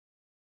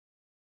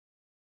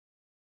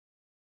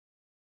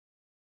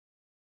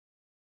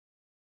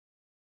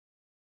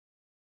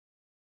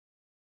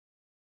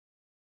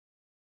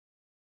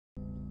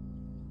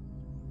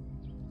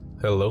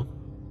Hello,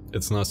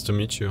 it's nice to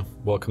meet you.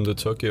 Welcome to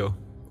Tokyo.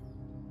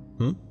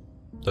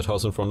 That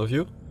house in front of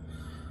you?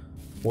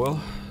 Well,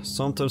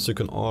 sometimes you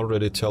can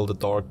already tell the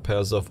dark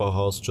past of our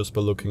house just by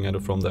looking at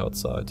it from the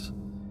outside.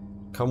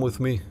 Come with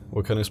me,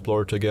 we can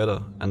explore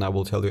together, and I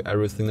will tell you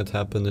everything that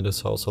happened in this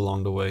house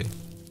along the way.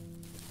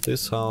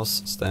 This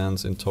house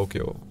stands in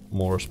Tokyo,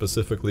 more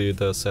specifically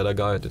the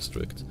Setagaya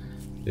district.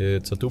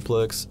 It's a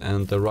duplex,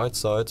 and the right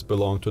sides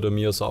belong to the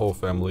Miyazawa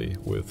family,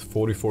 with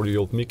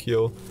 44-year-old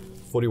Mikio,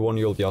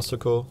 41-year-old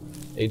Yasuko,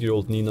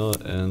 8-year-old Nina,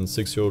 and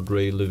 6-year-old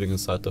Rei living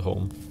inside the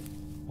home.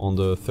 On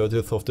the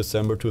 30th of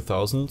December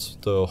 2000,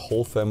 the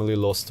whole family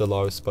lost their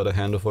lives by the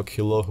hand of a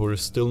killer who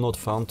is still not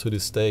found to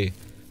this day,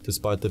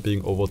 despite there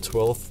being over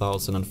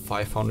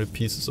 12,500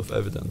 pieces of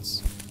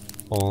evidence.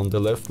 On the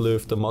left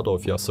lived the mother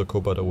of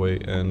Yasuko, by the way,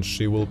 and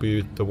she will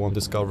be the one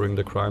discovering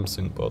the crime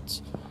scene,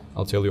 but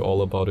I'll tell you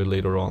all about it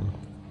later on.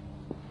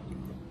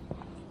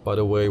 By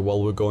the way,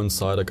 while we go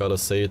inside, I gotta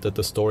say that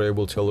the story I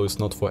will tell you is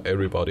not for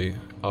everybody.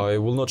 I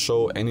will not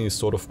show any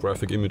sort of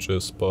graphic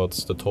images, but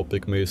the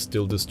topic may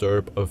still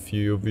disturb a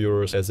few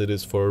viewers, as it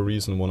is for a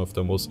reason one of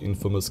the most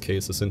infamous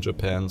cases in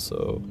Japan,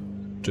 so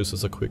just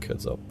as a quick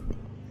heads up.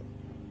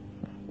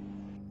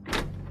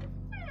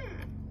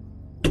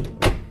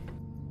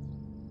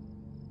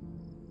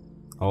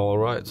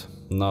 Alright,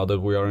 now that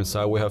we are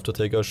inside we have to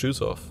take our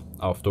shoes off.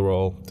 After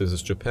all, this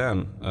is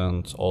Japan,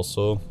 and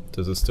also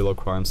this is still a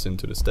crime scene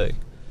to this day.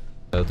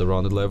 At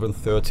around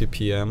 11:30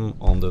 PM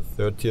on the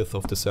 30th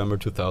of December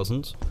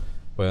 2000,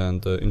 when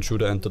the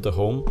intruder entered the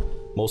home,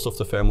 most of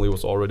the family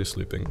was already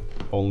sleeping.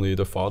 Only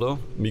the father,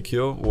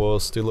 Mikio,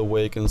 was still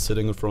awake and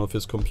sitting in front of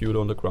his computer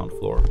on the ground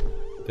floor.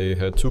 They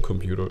had two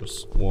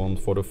computers, one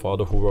for the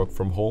father who worked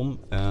from home,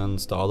 and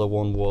the other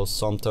one was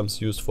sometimes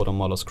used for the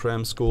mother's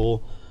cram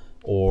school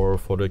or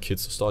for the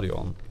kids to study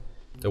on.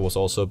 There was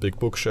also a big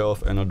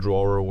bookshelf and a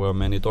drawer where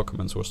many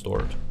documents were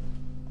stored.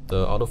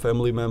 The other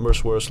family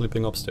members were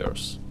sleeping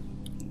upstairs.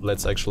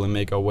 Let's actually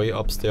make our way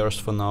upstairs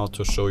for now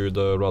to show you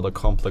the rather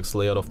complex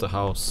layout of the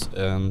house,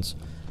 and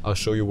I'll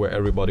show you where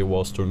everybody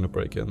was during the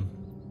break-in.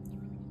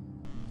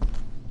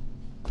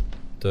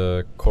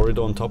 The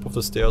corridor on top of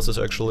the stairs is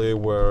actually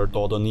where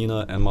daughter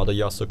Nina and mother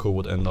Yasuko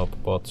would end up,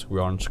 but we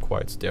aren't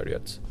quite there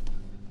yet.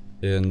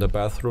 In the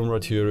bathroom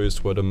right here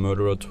is where the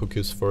murderer took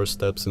his first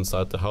steps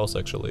inside the house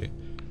actually.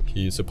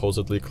 He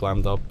supposedly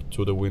climbed up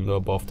to the window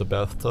above the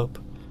bathtub,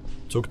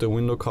 took the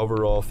window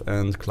cover off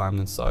and climbed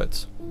inside.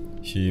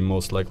 He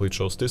most likely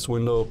chose this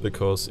window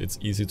because it's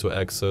easy to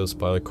access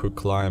by a quick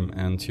climb,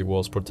 and he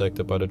was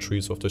protected by the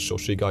trees of the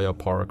Shoshigaya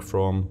Park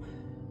from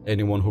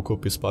anyone who could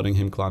be spotting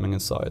him climbing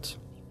inside.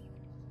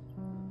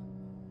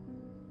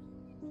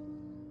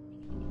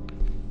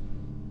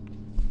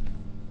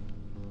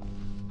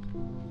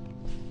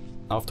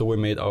 After we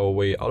made our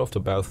way out of the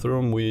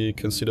bathroom, we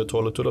can see the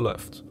toilet to the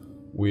left.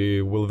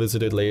 We will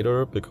visit it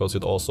later because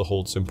it also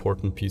holds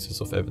important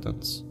pieces of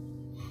evidence.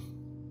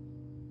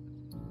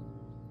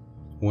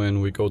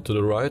 When we go to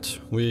the right,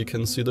 we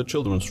can see the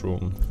children's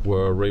room,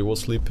 where Rei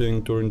was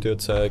sleeping during the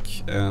attack,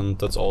 and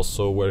that's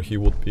also where he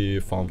would be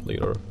found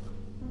later.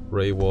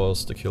 Rei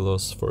was the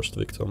killer's first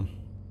victim.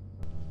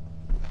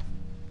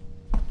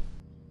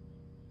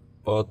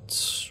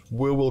 But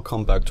we will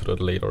come back to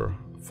that later.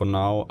 For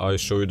now, I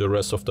show you the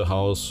rest of the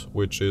house,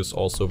 which is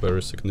also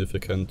very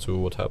significant to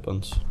what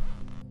happened.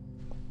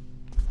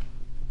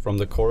 From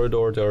the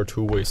corridor there are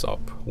two ways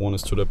up. One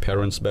is to the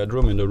parents'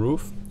 bedroom in the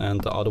roof, and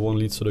the other one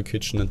leads to the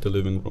kitchen and the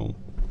living room.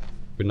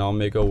 We now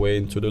make our way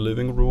into the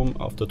living room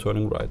after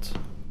turning right.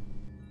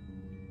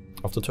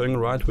 After turning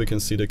right we can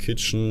see the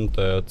kitchen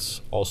that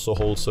also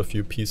holds a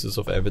few pieces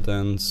of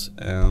evidence,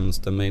 and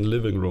the main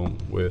living room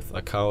with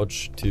a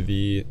couch,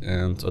 TV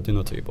and a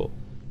dinner table.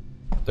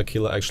 The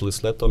killer actually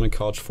slept on the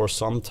couch for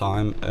some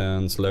time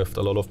and left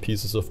a lot of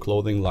pieces of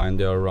clothing lying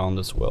there around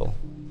as well.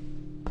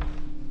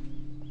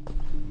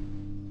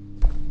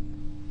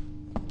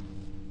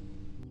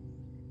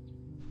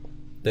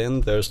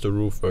 Then there's the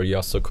roof where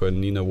Yasuko and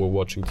Nina were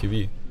watching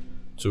TV.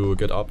 To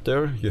get up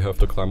there, you have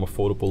to climb a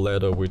foldable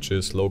ladder which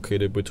is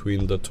located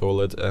between the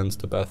toilet and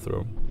the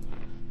bathroom.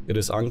 It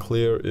is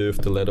unclear if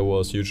the ladder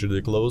was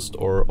usually closed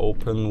or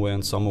open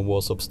when someone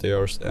was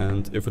upstairs,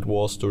 and if it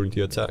was during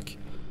the attack.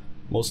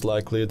 Most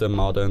likely the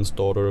mother and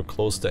daughter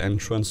closed the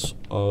entrance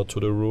to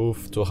the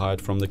roof to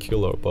hide from the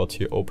killer, but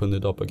he opened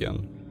it up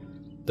again.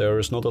 There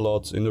is not a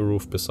lot in the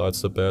roof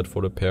besides the bed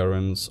for the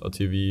parents, a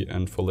TV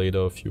and for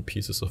later a few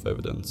pieces of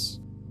evidence.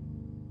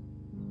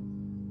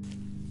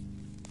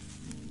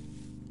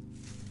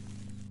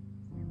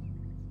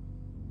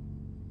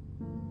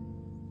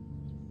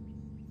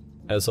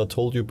 As I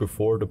told you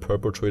before, the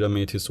perpetrator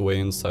made his way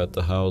inside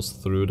the house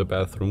through the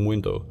bathroom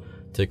window,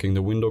 taking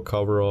the window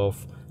cover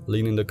off,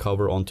 leaning the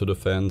cover onto the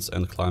fence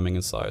and climbing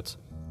inside.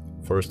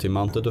 First he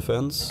mounted the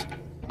fence,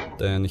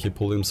 then he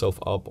pulled himself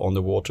up on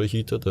the water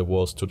heater that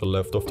was to the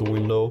left of the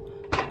window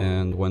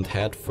and went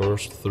head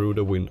first through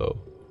the window.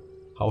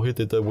 How he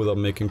did that without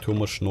making too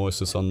much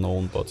noise is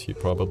unknown, but he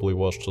probably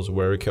was just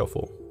very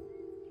careful. 」 . 」 . 」 . 」 . 」 . 」 . 」 . 」 . 」 . 」 . 」 . 」 . 」 . 」 . 」 . 」 . 」 . 」 . 」 . 」 . 」 . 」 . 」 . 」 . 」 . 」 . 」 . 」 . 」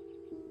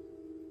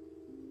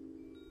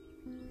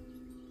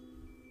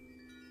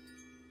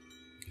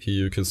Here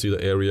you can see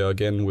the area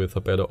again with a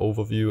better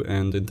overview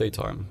and in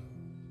daytime.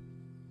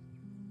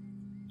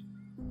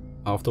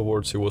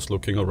 Afterwards he was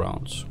looking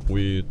around.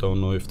 We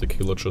don't know if the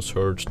killer just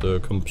heard the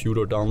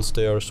computer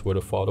downstairs where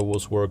the father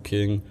was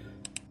working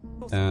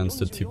and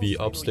the TV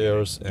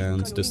upstairs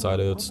and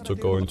decided to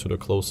go into the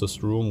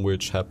closest room,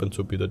 which happened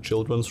to be the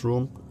children's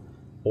room,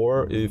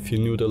 or if he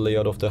knew the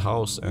layout of the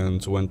house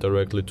and went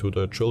directly to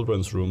the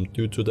children's room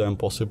due to them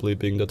possibly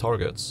being the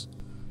targets.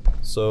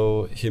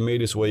 So he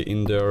made his way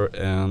in there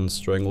and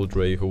strangled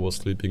Ray, who was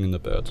sleeping in the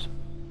bed.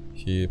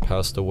 He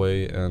passed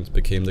away and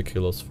became the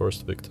killer's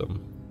first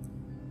victim.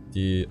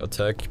 The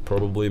attack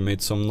probably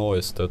made some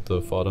noise that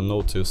the father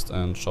noticed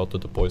and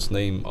shouted the boy's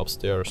name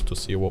upstairs to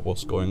see what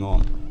was going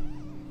on.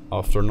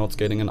 After not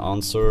getting an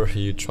answer,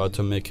 he tried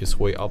to make his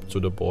way up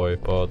to the boy,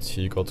 but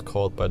he got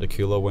caught by the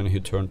killer when he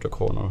turned the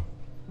corner.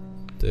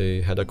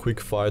 They had a quick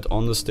fight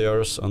on the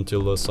stairs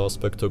until the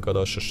suspect took out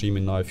a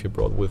sashimi knife he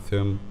brought with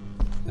him,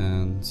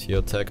 and he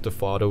attacked the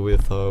father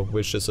with a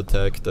vicious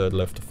attack that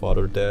left the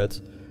father dead,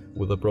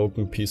 with a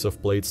broken piece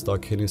of blade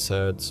stuck in his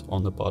head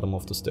on the bottom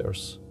of the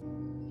stairs.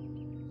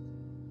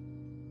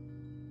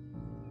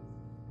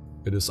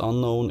 It is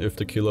unknown if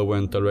the killer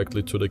went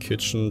directly to the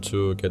kitchen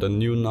to get a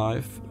new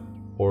knife,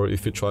 or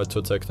if he tried to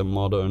attack the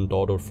mother and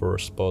daughter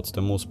first, but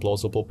the most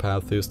plausible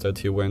path is that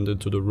he went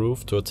into the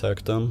roof to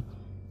attack them,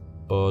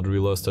 but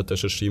realized that the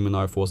sashimi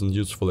knife wasn't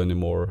useful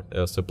anymore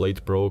as the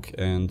blade broke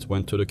and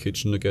went to the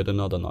kitchen to get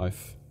another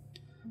knife.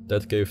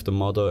 That gave the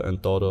mother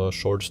and daughter a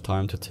short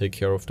time to take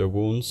care of their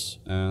wounds,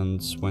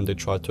 and when they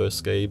tried to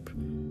escape,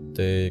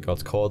 they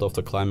got caught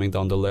after climbing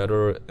down the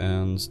ladder,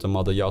 and the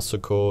mother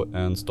Yasuko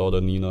and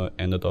daughter Nina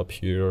ended up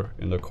here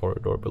in the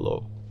corridor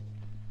below.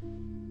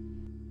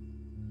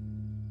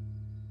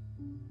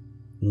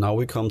 Now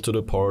we come to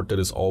the part that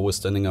is always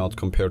standing out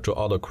compared to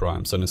other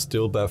crimes and is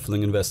still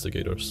baffling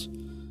investigators.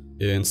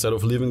 Instead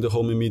of leaving the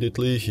home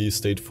immediately, he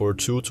stayed for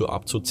 2 to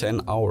up to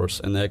 10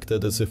 hours and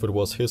acted as if it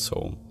was his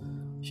home.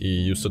 He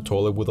used the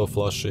toilet without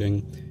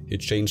flushing, he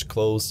changed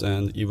clothes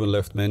and even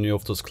left many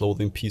of those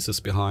clothing pieces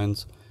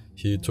behind.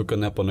 He took a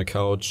nap on the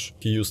couch,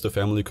 he used the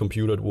family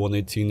computer at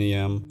 1:18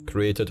 AM,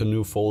 created a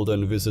new folder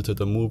and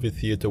visited a movie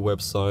theater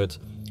website.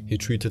 He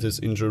treated his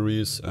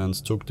injuries and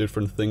took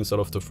different things out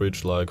of the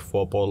fridge like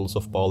 4 bottles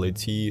of barley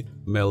tea,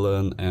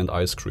 melon and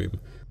ice cream.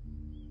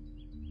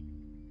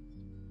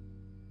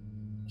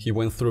 He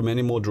went through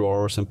many more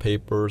drawers and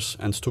papers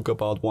and took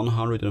about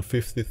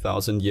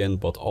 150,000 yen,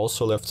 but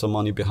also left some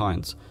money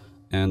behind.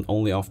 And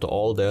only after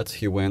all that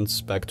he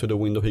went back to the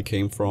window he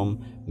came from,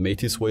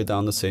 made his way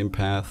down the same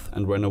path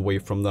and ran away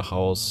from the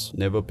house,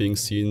 never being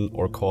seen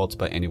or caught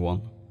by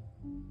anyone.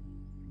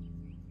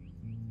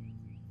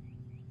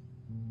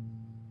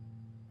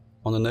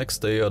 On the next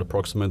day at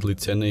approximately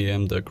 10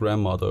 AM, the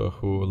grandmother,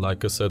 who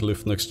like I said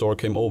lived next door,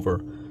 came over.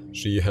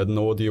 She had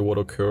no idea what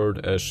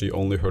occurred as she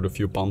only heard a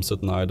few bumps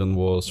at night and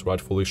was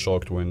rightfully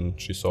shocked when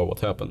she saw what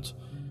happened.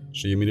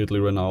 She immediately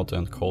ran out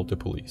and called the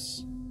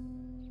police.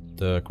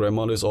 The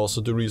grandmother is also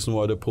the reason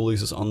why the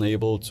police is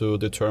unable to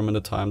determine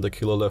the time the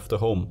killer left the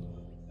home,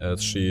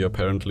 as she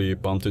apparently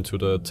bumped into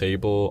the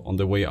table on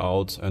the way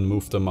out and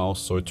moved the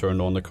mouse so it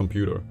turned on the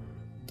computer.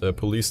 The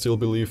police still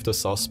believe the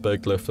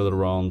suspect left at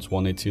around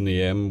 1:18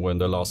 AM when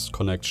the last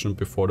connection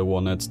before the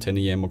one at 10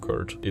 AM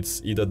occurred.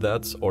 It's either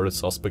that or the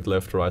suspect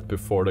left right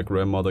before the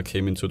grandmother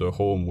came into the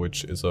home,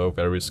 which is a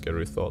very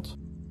scary thought.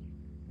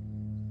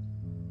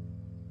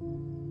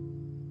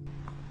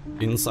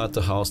 Inside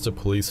the house, the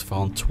police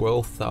found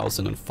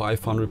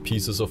 12,500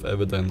 pieces of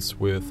evidence,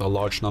 with a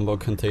large number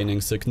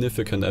containing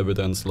significant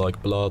evidence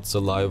like blood,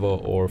 saliva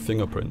or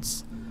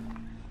fingerprints.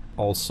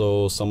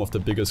 Also, some of the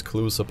biggest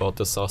clues about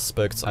the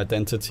suspect's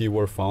identity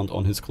were found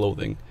on his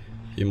clothing.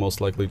 He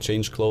most likely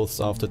changed clothes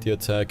after the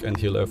attack and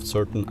he left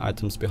certain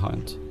items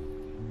behind.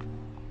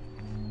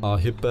 A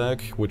hip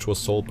bag, which was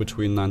sold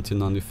between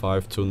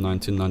 1995 to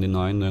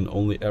 1999 and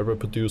only ever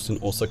produced in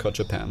Osaka,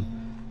 Japan.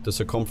 The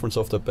circumference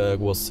of the bag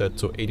was set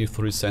to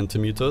 83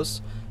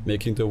 centimeters,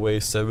 making the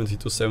weight 70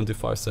 to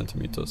 75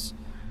 centimeters.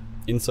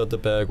 Inside the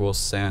bag was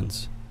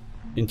sand.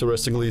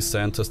 Interestingly,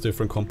 sand has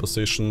different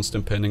compositions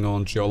depending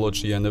on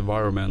geology and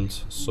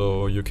environment,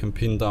 so you can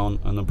pin down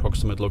an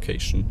approximate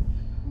location.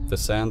 The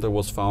sand that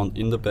was found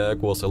in the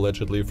bag was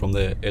allegedly from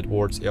the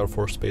Edwards Air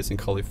Force Base in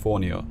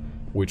California,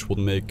 which would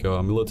make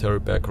a military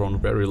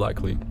background very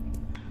likely.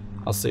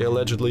 I say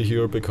allegedly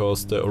here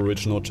because the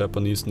original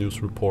Japanese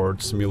news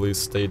reports merely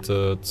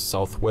stated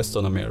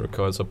Southwestern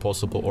America as a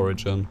possible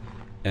origin,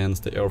 and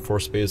the Air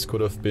Force Base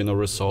could have been a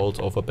result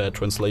of a bad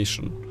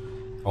translation.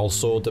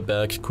 Also, the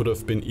bag could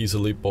have been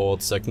easily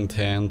bought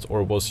second-hand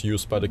or was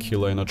used by the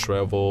killer in a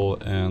travel,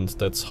 and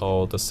that's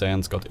how the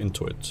sand got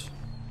into it.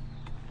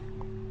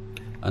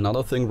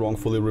 Another thing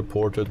wrongfully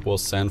reported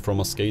was sand from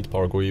a skate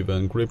park or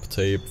even grip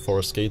tape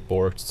for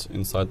skateboards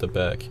inside the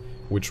bag,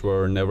 which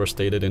were never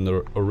stated in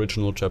the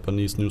original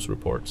Japanese news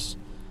reports.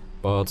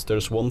 But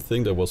there's one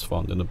thing that was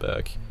found in the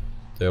bag.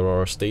 There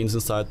are stains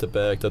inside the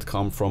bag that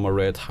come from a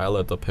red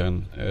highlighter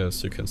pen,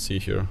 as you can see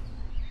here.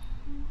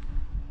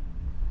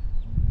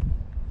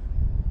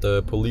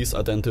 The police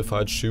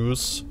identified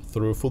shoes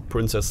through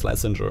footprints as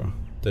Schlesinger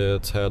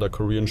that had a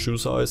Korean shoe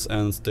size,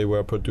 and they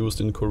were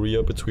produced in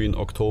Korea between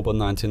October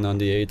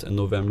 1998 and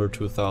November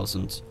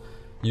 2000.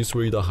 These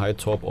were either high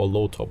top or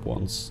low top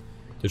ones.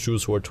 The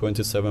shoes were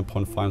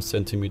 27.5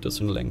 centimeters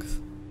in length.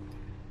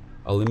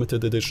 A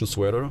limited edition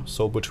sweater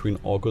sold between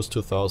August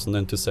 2000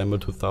 and December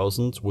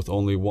 2000, with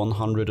only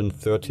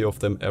 130 of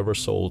them ever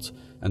sold,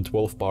 and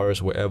 12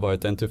 buyers were ever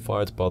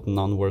identified, but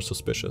none were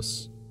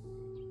suspicious.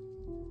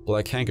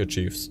 Black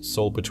handkerchiefs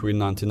sold between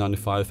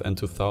 1995 and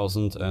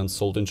 2000 and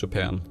sold in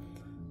Japan.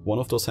 One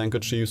of those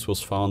handkerchiefs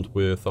was found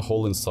with a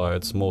hole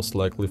inside, most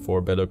likely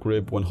for better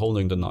grip when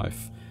holding the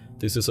knife.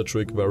 This is a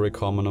trick very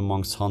common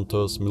amongst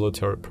hunters,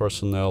 military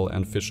personnel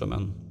and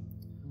fishermen.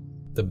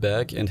 The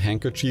bag and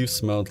handkerchief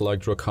smelled like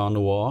Dracar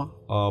Noir,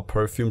 a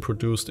perfume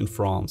produced in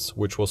France,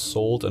 which was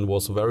sold and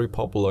was very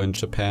popular in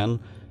Japan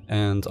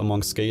and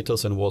among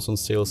skaters and was on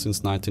sale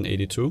since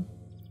 1982.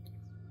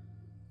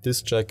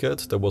 This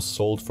jacket that was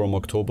sold from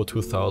October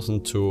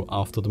 2000 to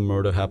after the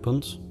murder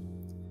happened.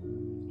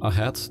 A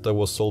hat that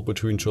was sold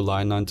between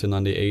July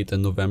 1998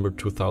 and November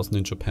 2000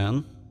 in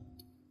Japan.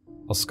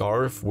 A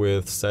scarf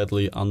with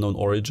sadly unknown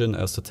origin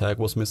as the tag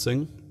was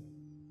missing.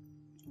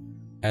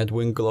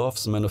 Edwin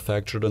gloves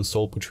manufactured and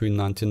sold between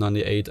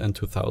 1998 and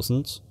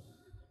 2000.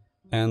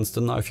 And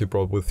the knife he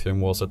brought with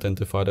him was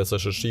identified as a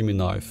sashimi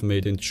knife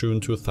made in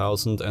June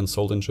 2000 and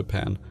sold in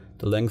Japan.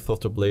 The length of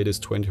the blade is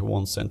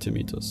 21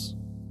 centimeters.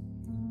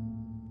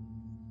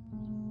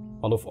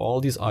 Out of all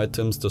these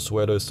items, the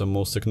sweater is the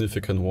most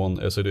significant one,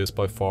 as it is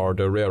by far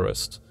the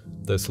rarest.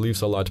 The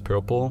sleeves are light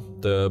purple,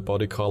 the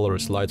body color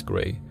is light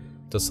grey.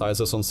 The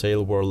sizes on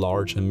sale were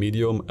large and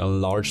medium,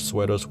 and large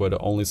sweaters were the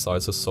only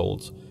sizes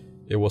sold.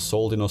 It was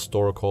sold in a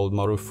store called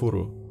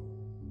Marufuru.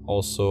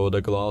 Also, the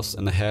gloves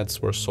and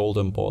hats were sold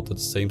and bought at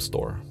the same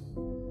store.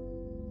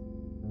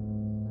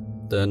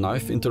 The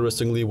knife,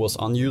 interestingly, was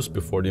unused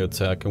before the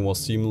attack and was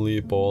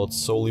seemingly bought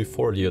solely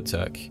for the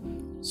attack.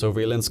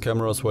 Surveillance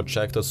cameras were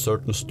checked at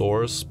certain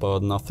stores,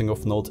 but nothing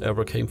of note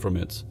ever came from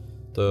it.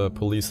 The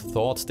police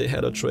thought they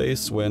had a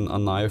trace when a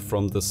knife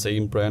from the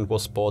same brand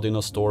was bought in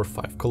a store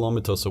 5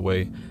 kilometers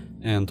away,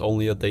 and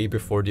only a day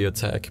before the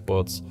attack,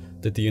 but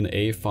the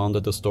DNA found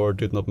at the store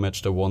did not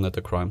match the one at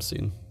the crime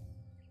scene.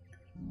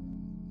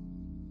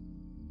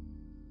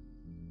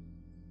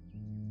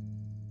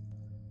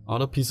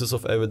 Other pieces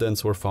of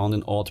evidence were found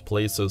in odd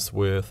places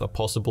with a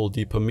possible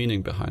deeper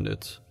meaning behind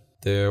it.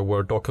 There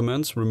were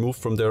documents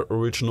removed from their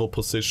original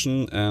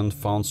position and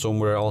found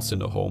somewhere else in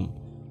the home.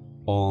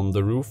 On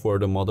the roof where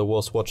the mother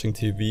was watching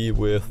TV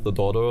with the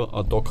daughter,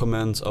 a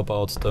document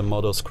about the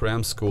mother's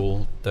cram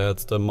school that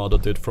the mother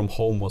did from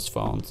home was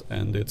found,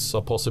 and it's a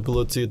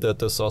possibility that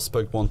the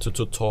suspect wanted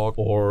to talk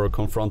or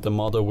confront the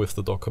mother with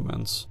the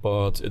documents.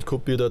 But it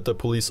could be that the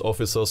police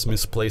officers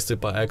misplaced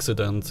it by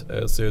accident,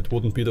 as it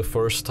wouldn't be the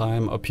first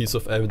time a piece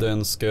of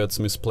evidence gets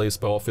misplaced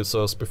by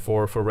officers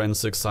before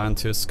forensic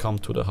scientists come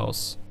to the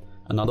house.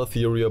 Another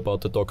theory about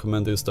the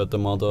document is that the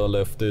mother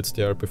left it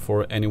there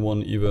before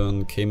anyone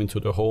even came into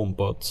the home,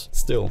 but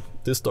still,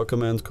 this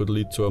document could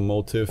lead to a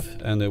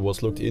motive and it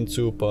was looked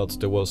into, but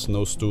there was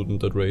no student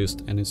that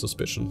raised any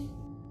suspicion.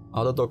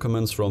 Other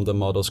documents from the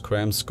mother's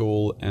cram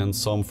school and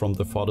some from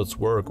the father's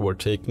work were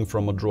taken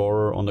from a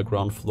drawer on the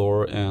ground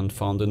floor and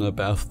found in a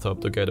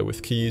bathtub together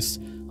with keys,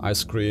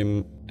 ice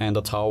cream and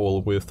a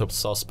towel with the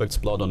suspect's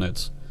blood on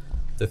it.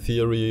 The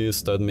theory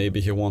is that maybe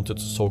he wanted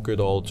to soak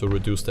it all to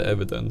reduce the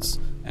evidence,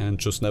 and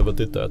just never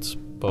did that.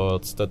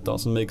 But that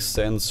doesn't make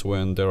sense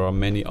when there are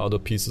many other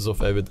pieces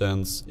of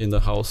evidence in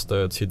the house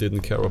that he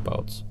didn't care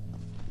about.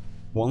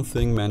 One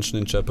thing mentioned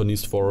in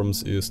Japanese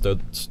forums is that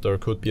there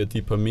could be a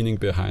deeper meaning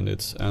behind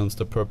it, and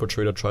the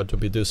perpetrator tried to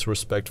be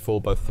disrespectful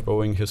by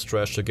throwing his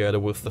trash together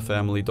with the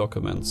family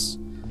documents.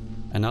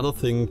 Another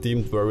thing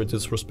deemed very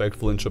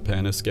disrespectful in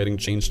Japan is getting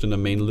changed in the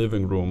main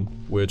living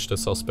room, which the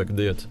suspect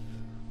did.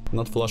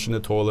 Not flushing the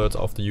toilet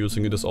after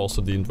using it is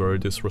also deemed very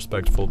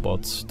disrespectful,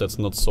 but that's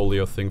not solely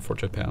a thing for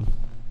Japan.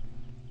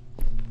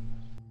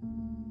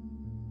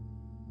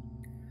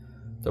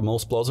 The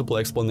most plausible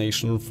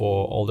explanation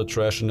for all the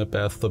trash in the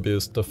bathtub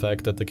is the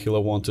fact that the killer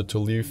wanted to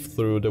leave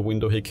through the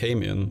window he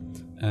came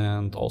in,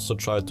 and also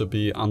tried to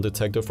be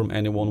undetected from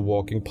anyone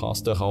walking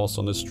past the house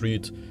on the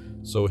street,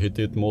 so he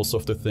did most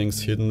of the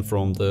things hidden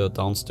from the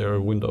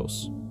downstairs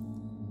windows.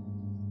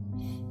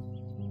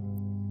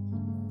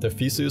 The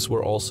feces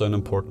were also an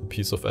important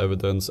piece of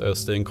evidence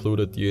as they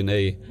included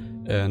DNA,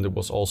 and it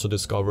was also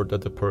discovered that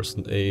the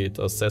person ate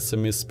a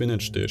sesame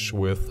spinach dish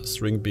with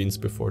string beans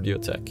before the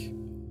attack.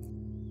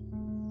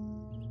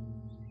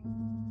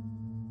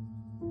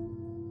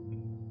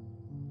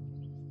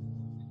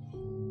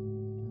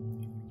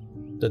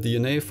 The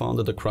DNA found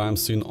at the crime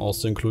scene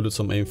also included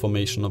some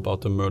information about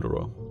the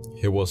murderer.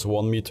 He was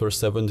 1.70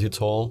 meters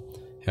tall,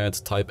 had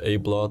type A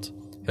blood,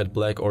 had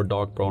black or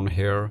dark brown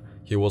hair.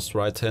 He was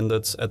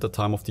right-handed at the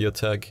time of the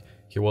attack.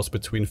 He was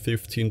between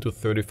 15 to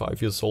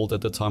 35 years old at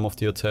the time of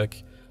the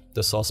attack.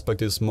 The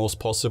suspect is most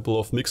possible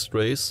of mixed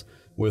race,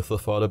 with the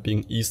father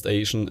being East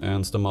Asian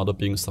and the mother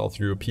being South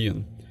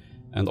European.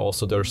 And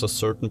also there's a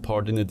certain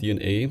part in the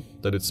DNA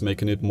that it's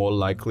making it more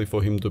likely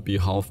for him to be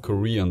half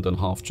Korean than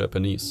half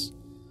Japanese.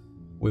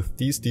 With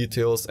these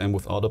details and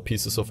with other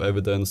pieces of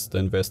evidence, the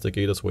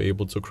investigators were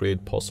able to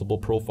create possible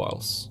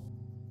profiles.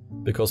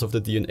 Because of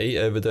the DNA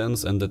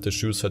evidence and that the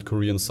shoes had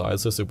Korean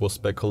sizes, it was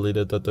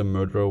speculated that the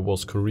murderer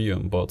was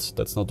Korean, but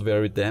that's not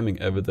very damning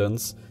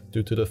evidence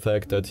due to the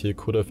fact that he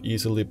could have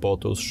easily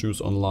bought those shoes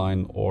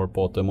online or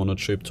bought them on a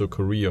trip to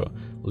Korea,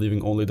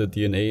 leaving only the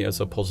DNA as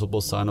a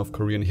possible sign of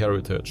Korean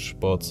heritage,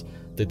 but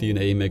the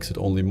DNA makes it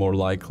only more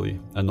likely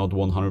and not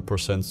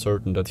 100%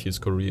 certain that he's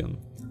Korean.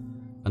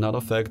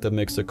 Another fact that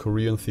makes the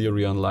Korean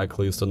theory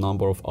unlikely is the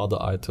number of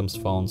other items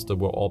found that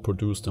were all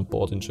produced and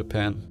bought in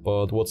Japan.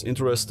 But what's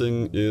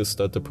interesting is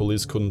that the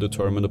police couldn't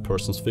determine the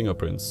person's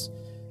fingerprints.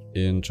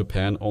 In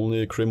Japan,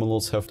 only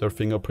criminals have their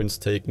fingerprints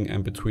taken,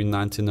 and between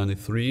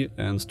 1993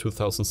 and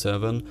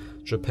 2007,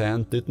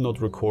 Japan did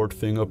not record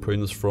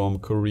fingerprints from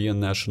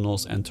Korean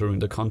nationals entering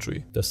the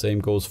country. The same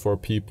goes for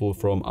people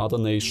from other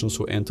nations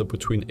who entered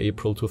between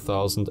April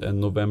 2000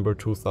 and November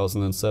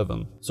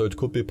 2007. So it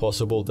could be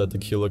possible that the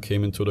killer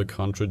came into the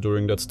country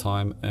during that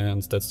time,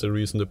 and that's the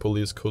reason the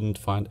police couldn't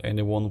find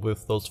anyone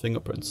with those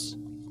fingerprints.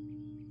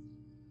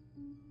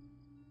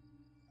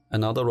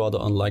 Another rather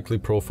unlikely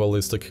profile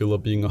is the killer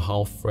being a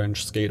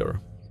half-French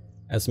skater.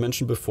 As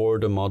mentioned before,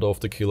 the mother of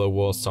the killer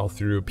was South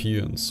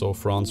European, so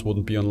France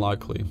wouldn't be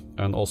unlikely,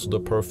 and also the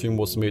perfume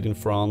was made in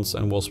France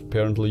and was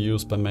apparently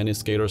used by many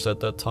skaters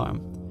at that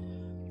time.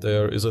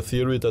 There is a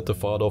theory that the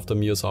father of the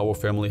Miyazawa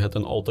family had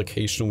an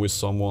altercation with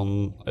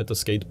someone at the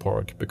skate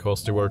park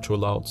because they were too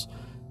loud,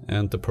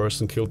 and the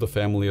person killed the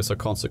family as a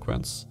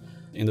consequence.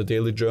 In the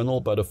daily journal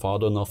by the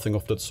father, nothing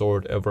of that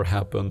sort ever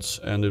happened,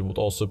 and it would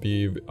also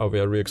be a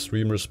very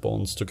extreme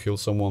response to kill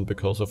someone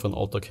because of an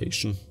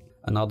altercation.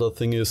 Another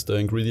thing is the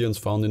ingredients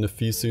found in the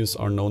feces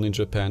are known in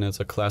Japan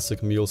as a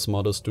classic meals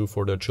mothers do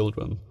for their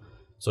children,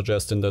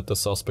 suggesting that the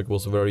suspect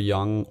was very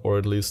young or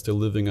at least still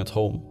living at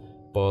home.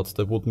 But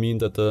that would mean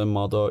that the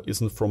mother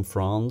isn't from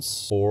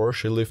France, or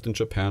she lived in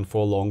Japan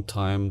for a long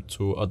time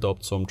to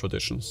adopt some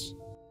traditions.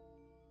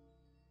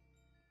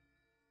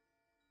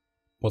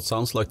 What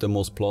sounds like the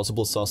most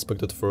plausible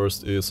suspect at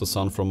first is a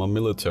son from a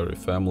military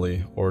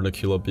family, or the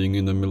killer being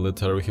in the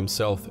military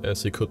himself,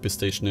 as he could be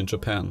stationed in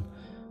Japan.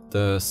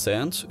 The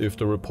sand, if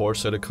the report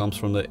said it comes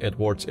from the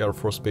Edwards Air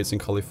Force Base in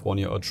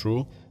California are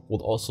true,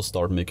 would also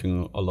start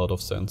making a lot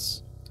of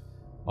sense.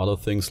 Other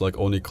things like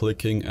only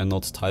clicking and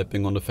not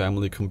typing on the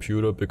family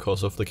computer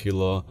because of the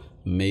killer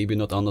maybe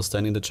not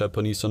understanding the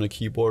Japanese on a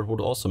keyboard would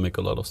also make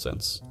a lot of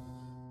sense.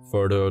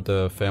 Further,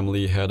 the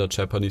family had a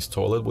Japanese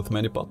toilet with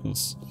many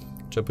buttons.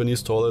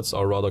 Japanese toilets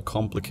are rather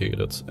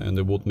complicated, and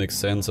it would make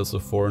sense as a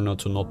foreigner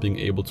to not being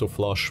able to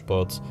flush,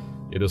 but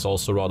it is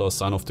also rather a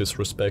sign of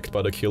disrespect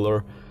by the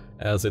killer,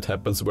 as it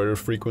happens very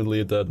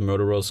frequently that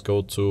murderers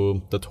go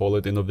to the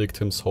toilet in a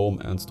victim's home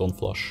and don't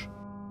flush.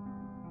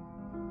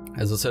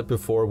 As I said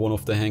before, one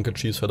of the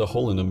handkerchiefs had a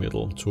hole in the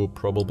middle, to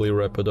probably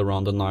wrap it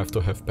around the knife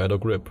to have better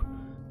grip.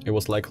 It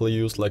was likely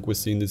used, like we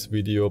see in this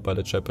video, by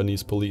the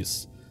Japanese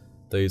police.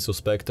 They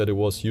suspect that it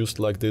was used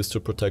like this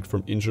to protect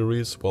from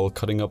injuries while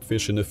cutting up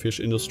fish in the fish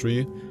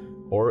industry,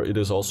 or it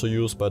is also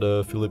used by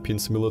the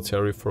Philippines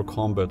military for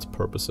combat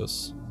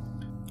purposes.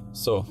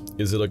 So,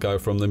 is it a guy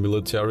from the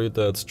military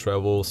that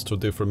travels to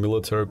different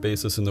military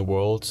bases in the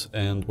world,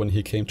 and when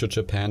he came to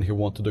Japan he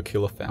wanted to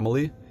kill a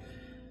family?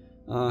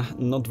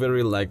 Not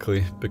very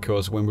likely,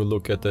 because when we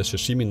look at the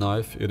sashimi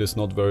knife, it is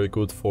not very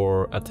good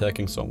for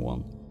attacking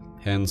someone.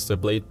 Hence the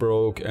blade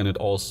broke, and it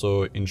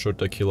also injured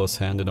the killer's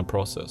hand in the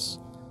process.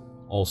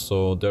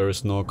 Also, there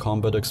is no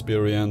combat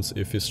experience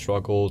if he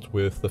struggled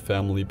with the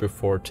family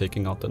before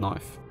taking out the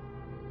knife.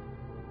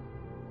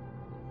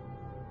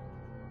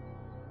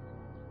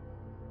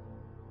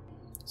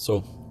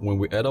 So, when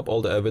we add up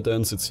all the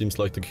evidence, it seems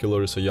like the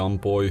killer is a young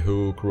boy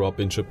who grew up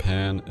in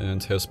Japan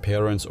and has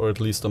parents or at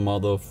least a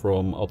mother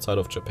from outside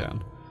of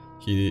Japan.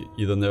 He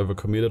either never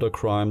committed a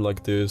crime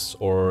like this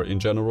or in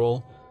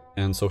general,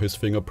 and so his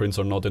fingerprints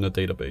are not in a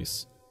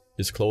database.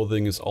 His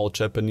clothing is all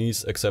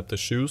Japanese except the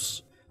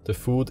shoes. The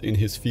food in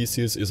his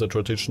feces is a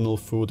traditional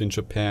food in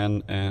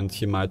Japan, and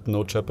he might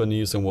know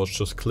Japanese and was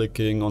just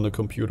clicking on the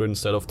computer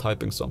instead of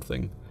typing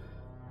something.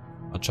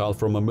 A child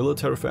from a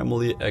military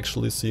family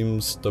actually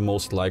seems the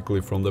most likely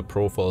from the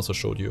profiles I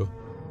showed you.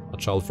 A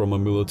child from a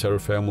military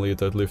family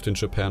that lived in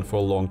Japan for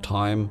a long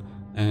time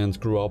and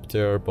grew up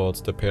there,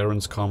 but the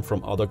parents come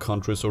from other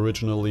countries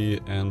originally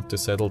and they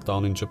settled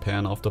down in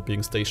Japan after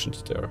being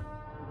stationed there.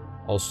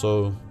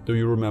 Also, do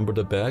you remember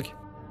the bag?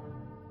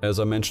 As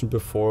I mentioned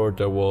before,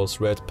 there was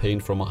red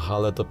paint from a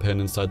highlighter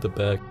pen inside the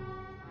bag,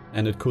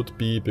 and it could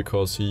be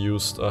because he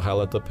used a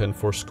highlighter pen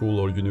for school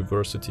or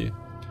university.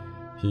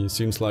 He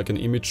seems like an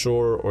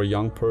immature or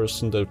young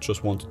person that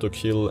just wanted to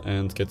kill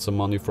and get some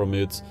money from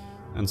it,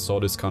 and saw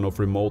this kind of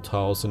remote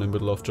house in the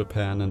middle of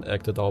Japan and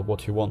acted out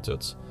what he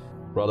wanted.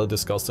 Rather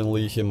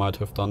disgustingly, he might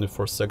have done it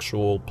for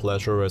sexual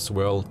pleasure as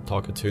well,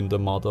 targeting the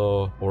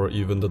mother or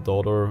even the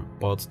daughter,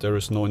 but there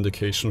is no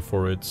indication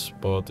for it,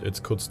 but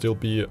it could still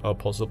be a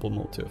possible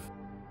motive.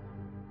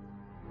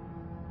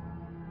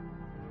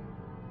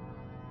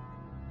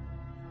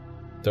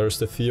 There is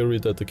the theory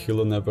that the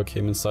killer never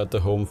came inside the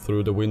home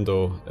through the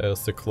window,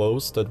 as the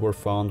clothes that were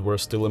found were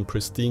still in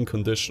pristine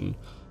condition,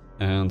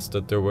 and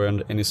that there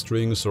weren't any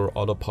strings or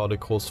other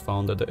particles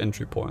found at the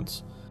entry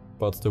points.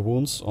 But the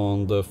wounds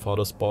on the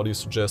father's body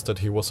suggest that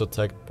he was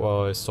attacked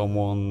by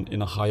someone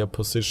in a higher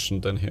position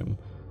than him,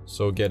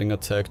 so getting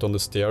attacked on the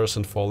stairs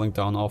and falling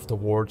down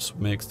afterwards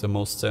makes the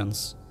most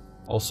sense.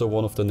 Also,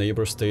 one of the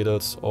neighbors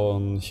stated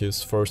on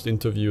his first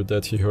interview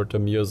that he heard the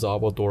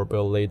Miyazawa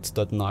doorbell late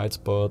that night,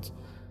 but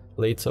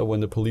later when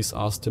the police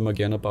asked him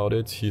again about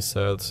it, he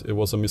said it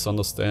was a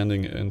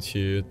misunderstanding and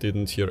he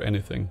didn't hear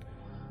anything.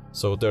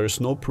 So there is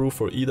no proof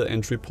for either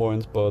entry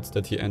point, but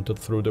that he entered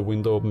through the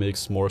window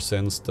makes more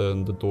sense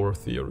than the door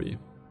theory.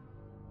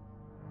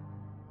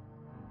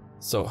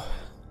 So,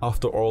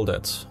 after all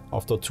that,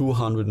 after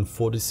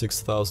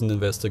 246,000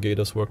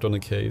 investigators worked on the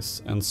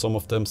case, and some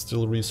of them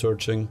still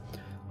researching,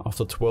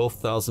 after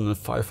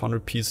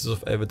 12,500 pieces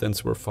of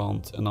evidence were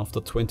found, and after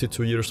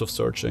 22 years of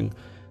searching,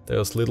 there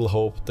is little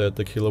hope that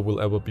the killer will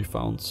ever be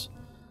found.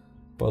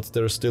 But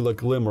there is still a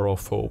glimmer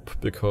of hope,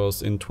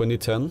 because in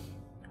 2010,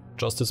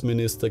 Justice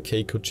Minister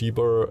Keiko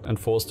Chiba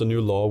enforced a new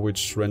law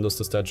which renders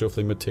the statute of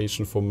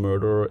limitation for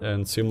murder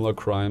and similar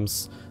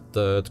crimes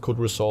that could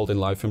result in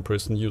life in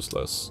prison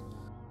useless.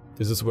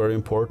 This is very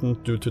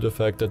important due to the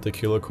fact that the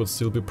killer could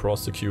still be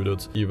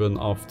prosecuted even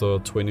after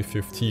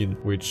 2015,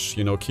 which,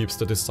 keeps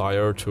the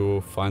desire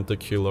to find the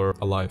killer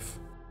alive.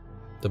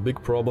 The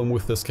big problem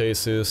with this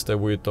case is that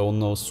we don't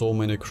know so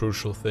many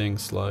crucial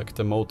things like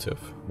the motive.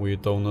 We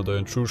don't know the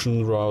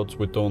intrusion route,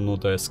 we don't know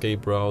the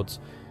escape route,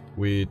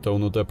 we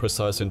don't know the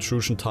precise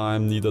intrusion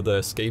time, neither the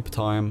escape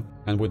time,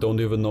 and we don't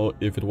even know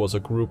if it was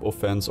a group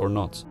offense or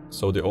not.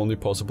 So the only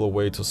possible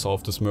way to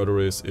solve this murder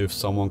is if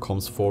someone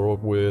comes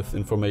forward with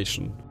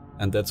information.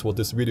 And that's what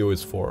this video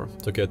is for,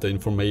 to get the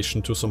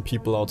information to some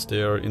people out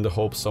there in the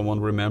hope someone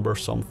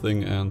remembers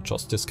something and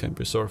justice can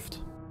be served.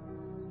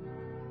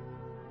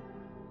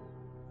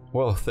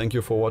 Well, thank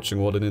you for watching.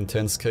 What an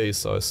intense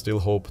case. I still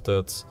hope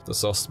that the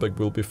suspect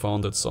will be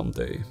found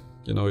someday.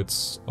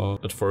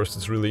 At first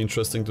it's really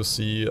interesting to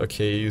see a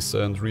case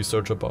and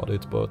research about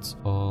it, but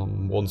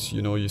once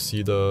you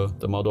see the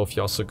mother of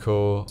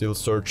Yasuko still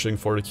searching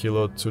for the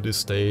killer to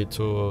this day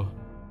to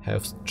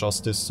have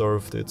justice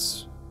served,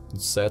 it's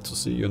sad to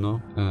see,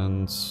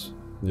 and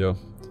yeah,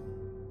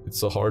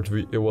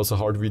 it was a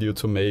hard video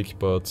to make,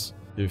 but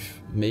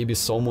if maybe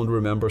someone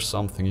remembers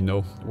something,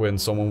 when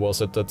someone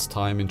was at that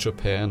time in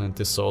Japan and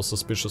they saw a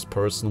suspicious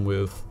person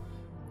with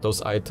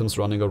those items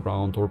running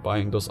around or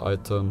buying those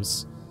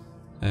items,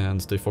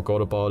 and they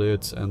forgot about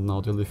it and now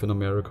they live in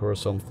America or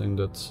something,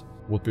 that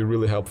would be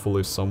really helpful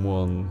if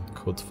someone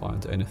could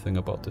find anything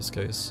about this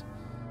case,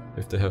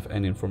 if they have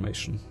any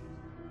information.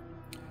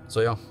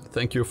 So yeah,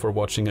 thank you for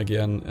watching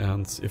again,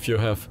 and if you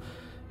have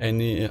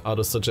any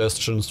other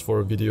suggestions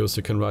for videos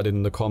you can write it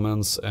in the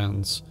comments,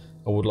 and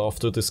I would love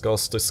to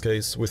discuss this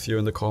case with you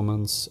in the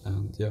comments,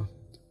 and yeah,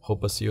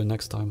 hope I see you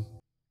next time.